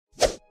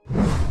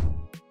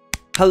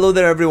Hello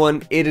there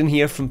everyone, Aiden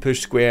here from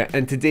Push Square,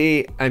 and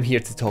today I'm here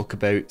to talk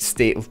about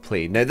State of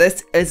Play. Now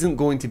this isn't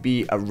going to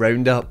be a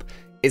roundup,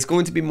 it's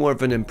going to be more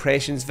of an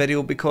impressions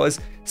video because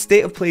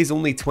State of Play is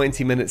only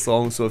 20 minutes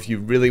long, so if you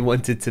really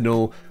wanted to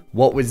know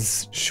what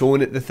was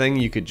shown at the thing,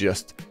 you could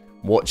just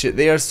watch it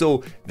there.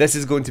 So this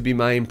is going to be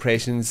my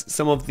impressions,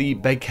 some of the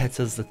big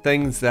hitters, the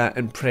things that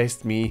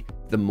impressed me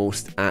the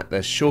most at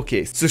this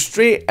showcase. So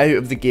straight out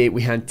of the gate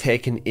we had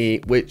Tekken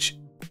 8, which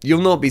you'll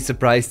not be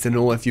surprised to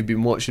know if you've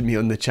been watching me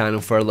on the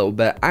channel for a little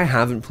bit. I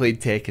haven't played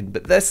Tekken,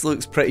 but this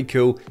looks pretty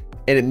cool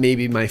and it may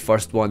be my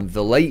first one.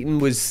 The lighting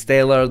was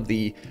stellar,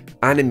 the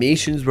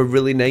animations were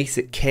really nice,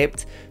 it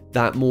kept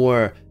that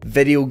more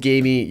video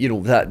gamey, you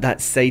know,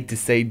 that side to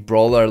side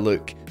brawler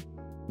look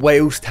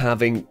whilst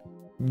having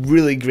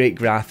really great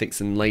graphics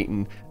and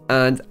lighting,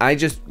 and I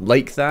just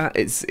like that.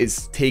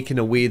 It's taken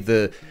away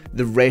the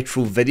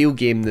retro video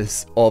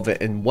gameness of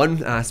it in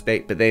one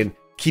aspect, but then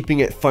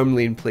keeping it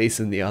firmly in place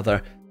in the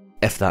other,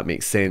 if that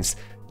makes sense.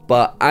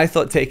 But I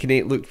thought Tekken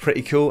 8 looked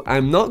pretty cool.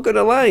 I'm not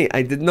gonna lie,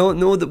 I did not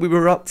know that we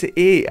were up to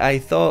 8. I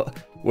thought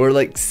we were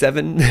like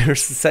 7 or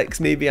 6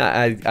 maybe.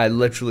 I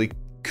literally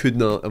could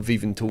not have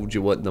even told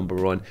you what number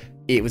we're on.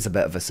 8 was a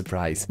bit of a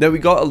surprise. Now we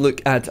got a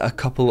look at a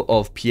couple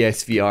of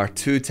PSVR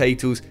 2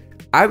 titles.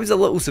 I was a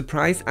little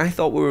surprised. I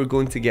thought we were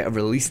going to get a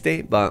release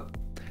date, but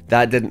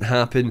that didn't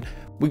happen.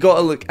 We got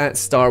a look at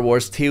Star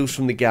Wars Tales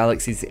from the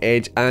Galaxy's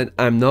Edge, and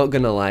I'm not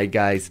gonna lie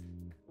guys,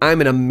 I'm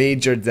in a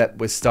major dip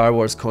with Star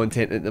Wars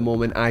content at the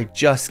moment. I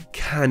just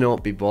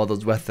cannot be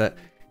bothered with it.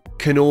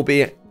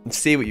 Kenobi,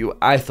 say what you,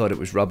 I thought it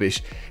was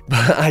rubbish,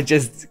 but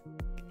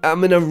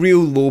I'm in a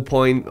real low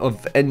point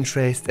of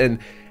interest, and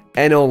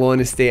in all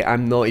honesty,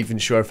 I'm not even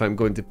sure if I'm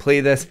going to play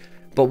this.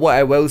 But what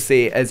I will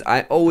say is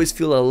I always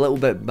feel a little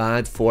bit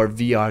bad for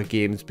VR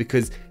games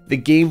because the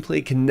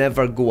gameplay can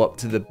never go up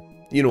to the,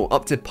 you know,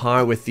 up to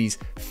par with these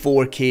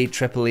 4K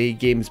AAA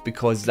games,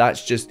 because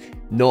that's just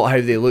not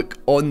how they look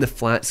on the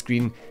flat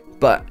screen.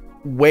 But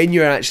when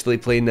you're actually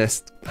playing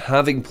this,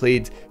 having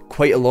played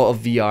quite a lot of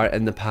VR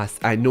in the past,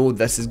 I know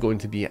this is going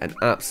to be an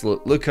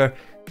absolute looker.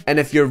 And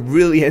if you're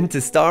really into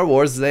Star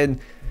Wars,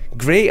 then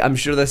great, I'm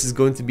sure this is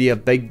going to be a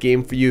big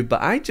game for you,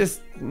 but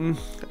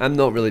I'm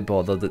not really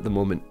bothered at the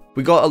moment.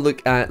 We got a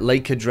look at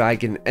Like a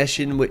Dragon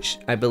Ishin, which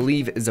I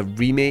believe is a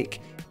remake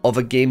of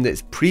a game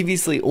that's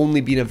previously only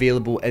been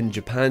available in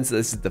Japan, so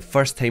this is the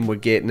first time we're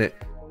getting it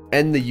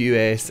in the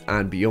US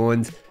and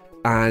beyond,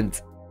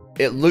 and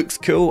it looks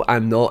cool.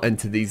 I'm not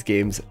into these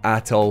games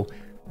at all,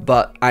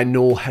 but I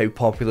know how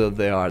popular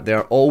they are.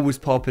 They're always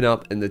popping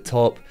up in the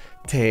top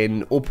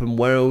 10 open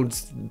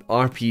worlds,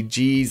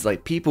 RPGs,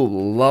 like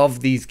people love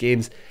these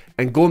games.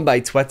 And going by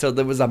Twitter,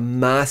 there was a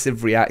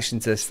massive reaction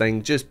to this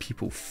thing, just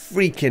people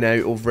freaking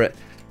out over it.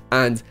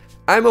 And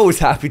I'm always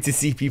happy to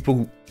see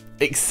people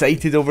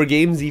excited over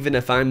games, even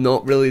if I'm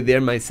not really there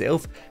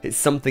myself. It's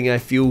something I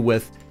feel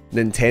with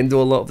Nintendo a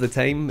lot of the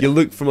time. You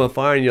look from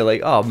afar and you're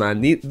like, oh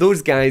man,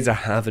 those guys are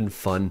having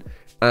fun.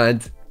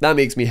 And that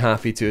makes me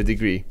happy to a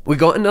degree. We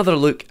got another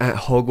look at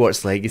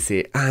Hogwarts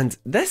Legacy, and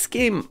this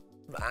game,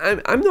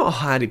 I'm not a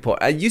Harry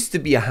Potter. I used to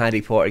be a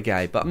Harry Potter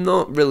guy, but I'm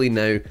not really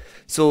now.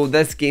 So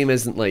this game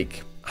isn't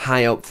like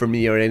high up for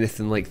me or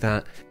anything like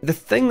that. The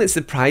thing that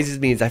surprises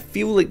me is I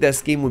feel like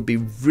this game would be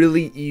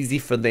really easy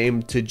for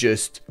them to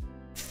just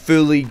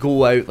fully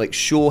go out, like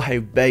show how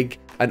big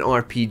an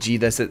RPG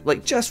this is.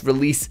 Like just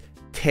release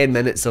 10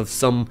 minutes of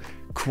some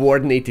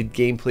coordinated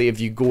gameplay of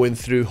you going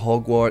through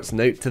Hogwarts and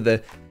out to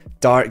the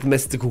dark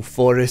mystical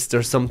forest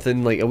or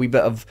something, like a wee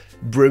bit of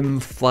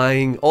broom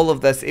flying, all of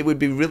this. It would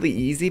be really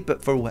easy,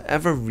 but for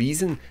whatever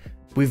reason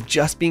we've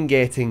just been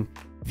getting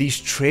these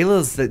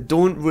trailers that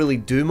don't really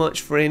do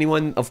much for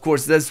anyone. Of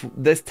course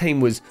this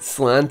time was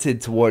slanted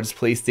towards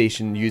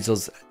PlayStation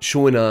users,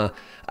 showing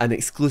an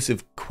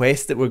exclusive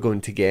quest that we're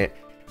going to get,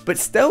 but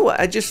still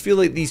I just feel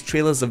like these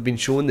trailers have been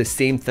showing the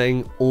same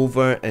thing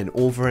over and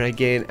over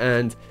again,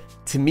 and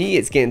to me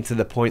it's getting to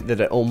the point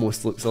that it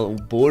almost looks a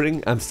little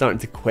boring. I'm starting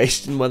to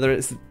question whether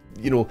it's,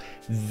 you know,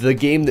 the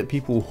game that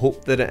people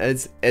hope that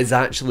it is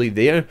actually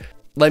there.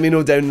 Let me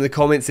know down in the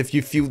comments if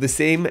you feel the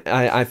same.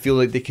 I feel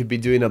like they could be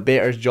doing a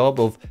better job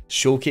of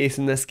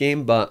showcasing this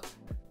game, but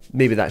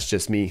maybe that's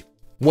just me.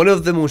 One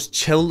of the most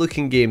chill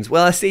looking games,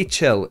 well I say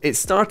chill, it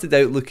started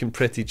out looking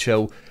pretty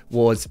chill,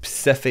 was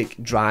Pacific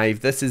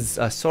Drive. This is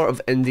a sort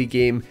of indie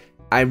game.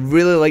 I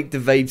really liked the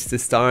vibes to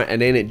start,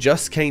 and then it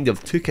just kind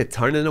of took a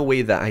turn in a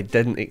way that I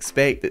didn't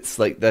expect. It's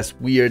like this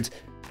weird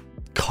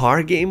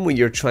car game where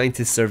you're trying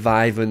to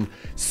survive in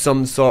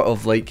some sort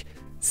of like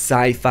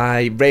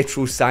sci-fi,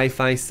 retro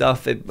sci-fi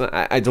stuff.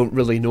 I don't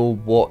really know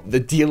what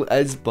the deal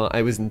is, but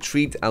I was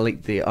intrigued. I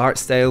liked the art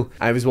style.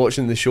 I was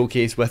watching the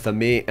showcase with a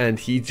mate and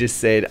he just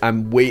said,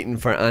 I'm waiting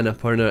for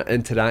Annapurna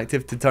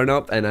Interactive to turn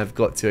up, and I've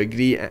got to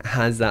agree, it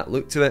has that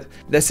look to it.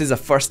 This is a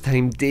first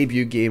time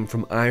debut game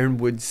from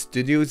Ironwood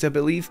Studios, I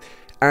believe,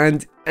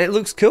 and it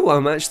looks cool.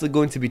 I'm actually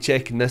going to be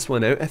checking this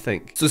one out, I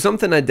think. So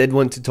something I did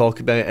want to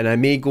talk about, and I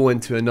may go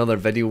into another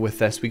video with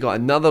this, we got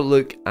another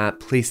look at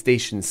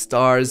PlayStation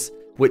Stars.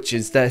 which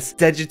is this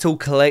digital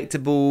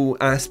collectible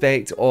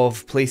aspect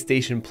of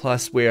PlayStation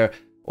Plus where,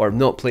 or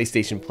not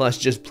PlayStation Plus,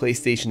 just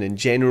PlayStation in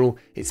general.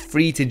 It's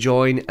free to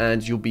join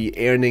and you'll be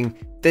earning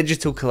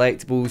digital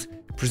collectibles,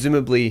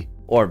 presumably,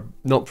 or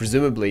not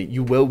presumably,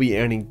 you will be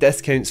earning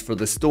discounts for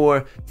the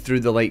store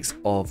through the likes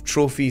of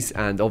trophies,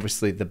 and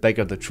obviously the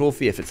bigger the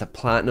trophy, if it's a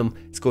platinum,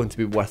 it's going to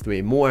be worth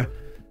way more.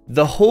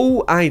 The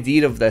whole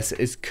idea of this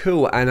is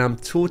cool and I'm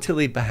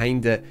totally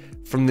behind it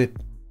from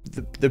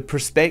the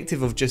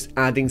perspective of just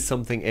adding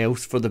something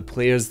else for the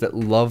players that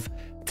love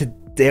to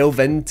delve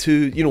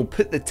into, you know,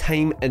 put the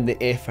time and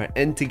the effort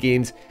into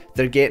games.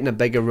 They're getting a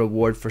bigger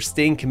reward for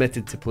staying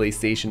committed to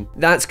PlayStation.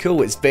 That's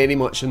cool. It's very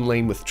much in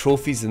line with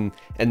trophies in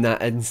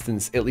that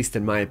instance, at least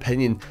in my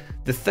opinion.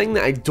 The thing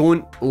that I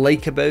don't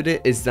like about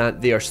it is that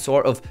they are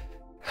sort of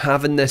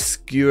having this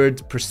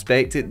skewed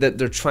perspective, that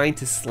they're trying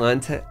to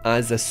slant it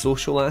as a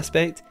social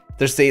aspect.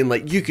 They're saying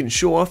like, you can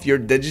show off your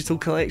digital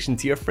collection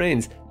to your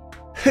friends.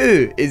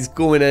 Who is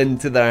going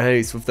into their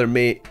house with their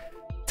mate?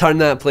 Turn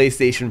that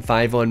PlayStation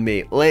 5 on,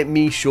 mate. Let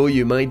me show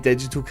you my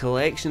digital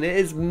collection. It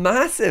is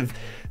massive.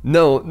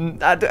 No,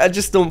 I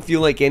just don't feel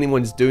like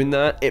anyone's doing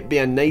that. It'd be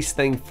a nice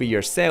thing for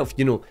yourself.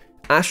 You know,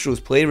 Astro's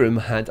Playroom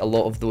had a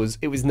lot of those.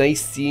 It was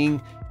nice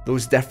seeing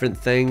those different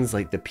things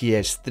like the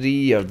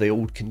PS3 or the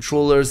old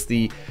controllers,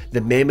 the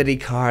memory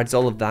cards,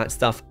 all of that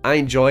stuff. I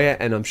enjoy it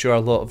and I'm sure a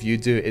lot of you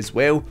do as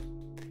well.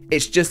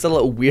 It's just a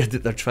little weird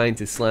that they're trying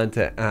to slant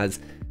it as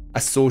a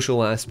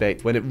social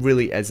aspect when it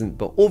really isn't.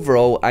 But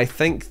overall, I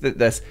think that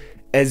this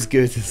is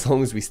good as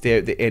long as we stay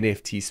out the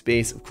NFT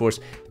space. Of course,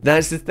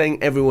 that's the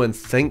thing everyone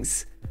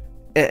thinks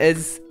it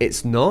is.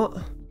 It's not.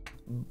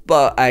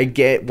 But I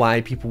get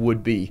why people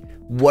would be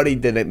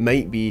worried that it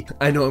might be.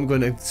 I know I'm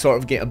going to sort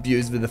of get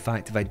abused with the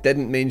fact if I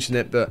didn't mention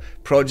it, but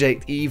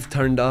Project Eve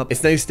turned up.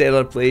 It's now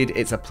Stellar Played.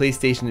 It's a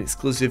PlayStation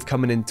exclusive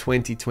coming in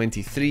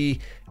 2023.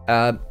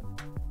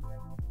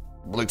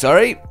 Looks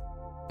alright.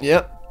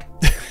 Yep.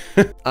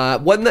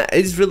 One that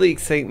is really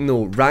exciting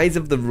though, Rise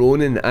of the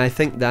Ronin. I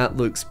think that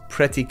looks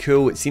pretty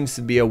cool. It seems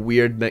to be a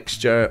weird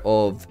mixture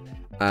of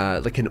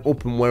like an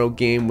open world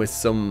game with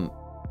some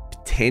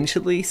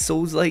potentially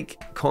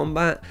Souls-like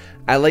combat.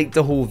 I like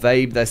the whole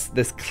vibe,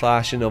 this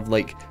clashing of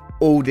like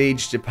old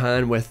age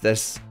Japan with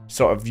this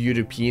sort of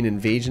European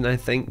invasion. I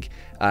think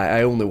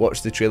I only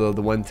watched the trailer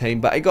the one time,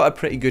 but I got a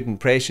pretty good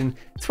impression.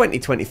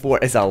 2024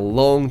 is a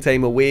long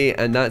time away,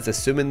 and that's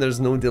assuming there's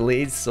no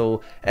delays,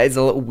 so it is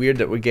a little weird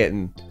that we're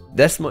getting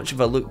this much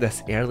of a look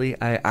this early.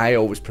 I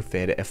always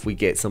prefer it if we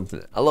get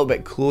something a little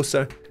bit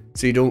closer,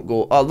 so you don't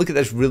go, oh look at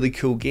this really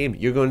cool game.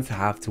 You're going to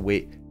have to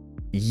wait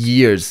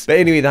years. But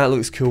anyway, that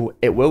looks cool.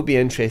 It will be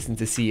interesting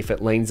to see if it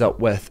lines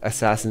up with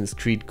Assassin's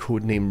Creed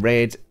Codename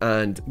Red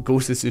and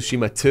Ghost of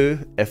Tsushima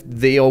 2. If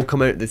they all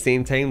come out at the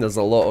same time, there's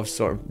a lot of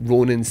sort of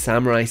Ronin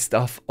samurai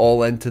stuff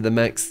all into the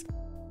mix.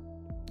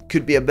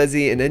 Could be a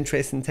busy and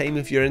interesting time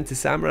if you're into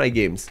samurai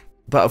games.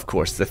 But of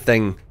course, the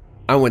thing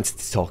I wanted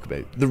to talk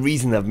about, the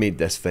reason I've made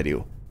this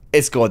video,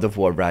 is God of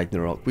War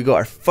Ragnarok. We got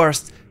our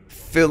first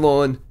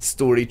full-on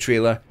story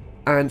trailer.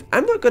 And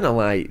I'm not gonna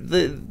lie,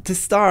 to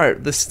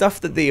start, the stuff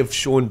that they have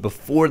shown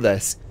before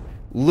this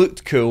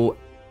looked cool,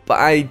 but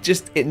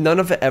none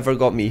of it ever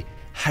got me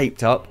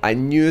hyped up. I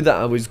knew that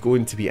I was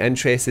going to be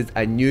interested.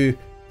 I knew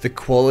the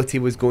quality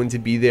was going to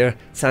be there.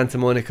 Santa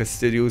Monica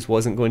Studios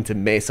wasn't going to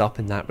mess up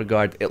in that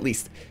regard, at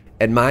least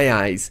in my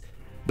eyes.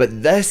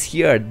 But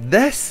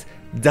this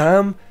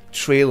damn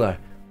trailer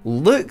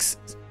looks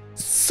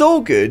so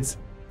good.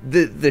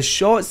 The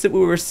shots that we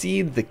were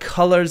seeing, the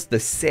colours,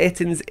 the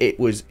settings, it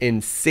was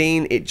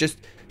insane. It just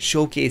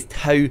showcased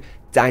how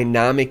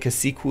dynamic a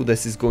sequel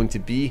this is going to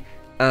be.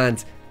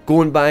 And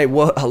going by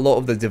what a lot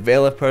of the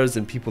developers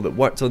and people that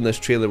worked on this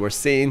trailer were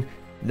saying,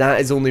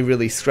 that is only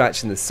really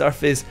scratching the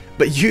surface.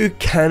 But you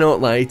cannot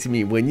lie to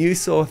me, when you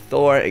saw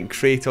Thor and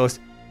Kratos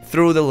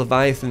throw the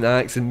Leviathan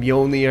axe and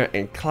Mjolnir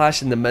and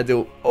clash in the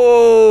middle,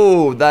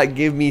 oh, that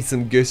gave me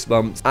some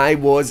goosebumps. I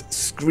was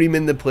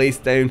screaming the place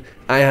down.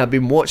 I have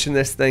been watching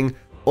this thing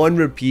on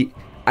repeat.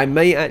 I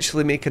might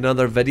actually make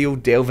another video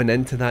delving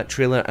into that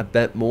trailer a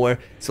bit more,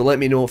 so let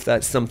me know if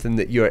that's something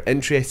that you're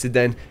interested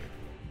in.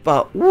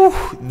 But woo,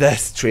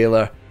 this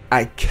trailer,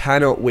 I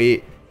cannot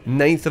wait.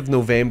 9th of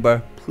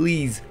November,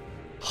 please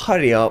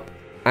hurry up.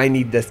 I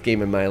need this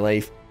game in my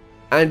life.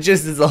 And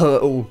just as a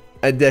little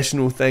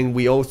additional thing,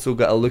 we also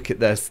got a look at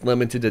this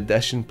limited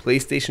edition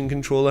PlayStation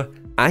controller.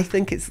 I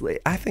think it's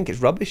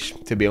rubbish,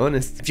 to be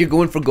honest. If you're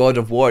going for God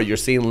of War, you're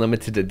saying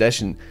limited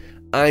edition.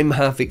 I'm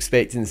half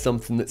expecting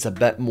something that's a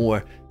bit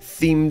more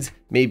themed,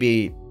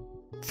 maybe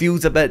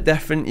feels a bit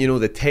different, you know,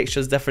 the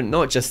texture's different,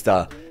 not just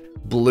a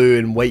blue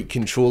and white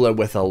controller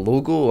with a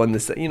logo on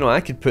the, you know, I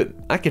could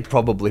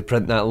probably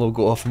print that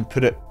logo off and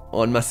put it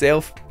on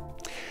myself.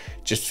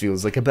 Just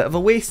feels like a bit of a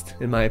waste,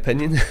 in my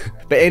opinion.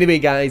 But anyway,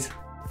 guys,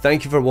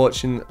 thank you for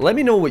watching. Let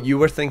me know what you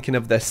were thinking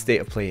of this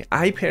state of play.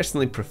 I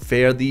personally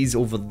prefer these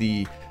over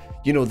the,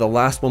 you know, the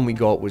last one we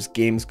got was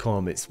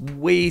Gamescom. It's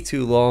way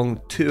too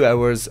long, 2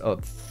 hours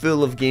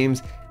full of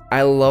games.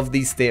 I love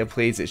these state of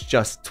plays. It's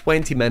just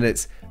 20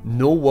 minutes,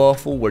 no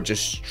waffle, we're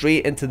just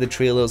straight into the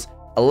trailers,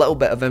 a little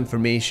bit of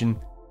information,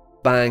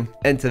 bang,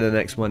 into the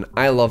next one.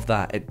 I love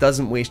that. It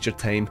doesn't waste your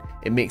time.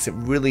 It makes it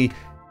really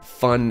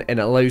fun and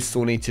allows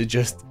Sony to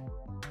just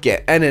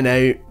get in and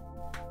out,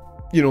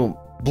 you know,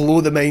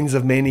 blow the minds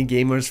of many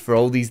gamers for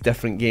all these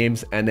different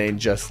games and then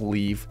just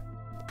leave.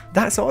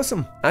 That's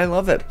awesome. I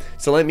love it.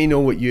 So let me know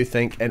what you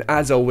think, and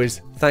as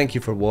always, thank you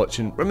for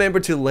watching.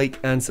 Remember to like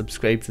and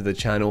subscribe to the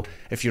channel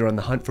if you're on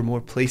the hunt for more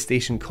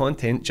PlayStation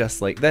content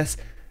just like this,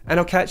 and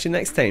I'll catch you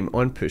next time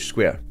on Push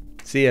Square.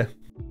 See ya.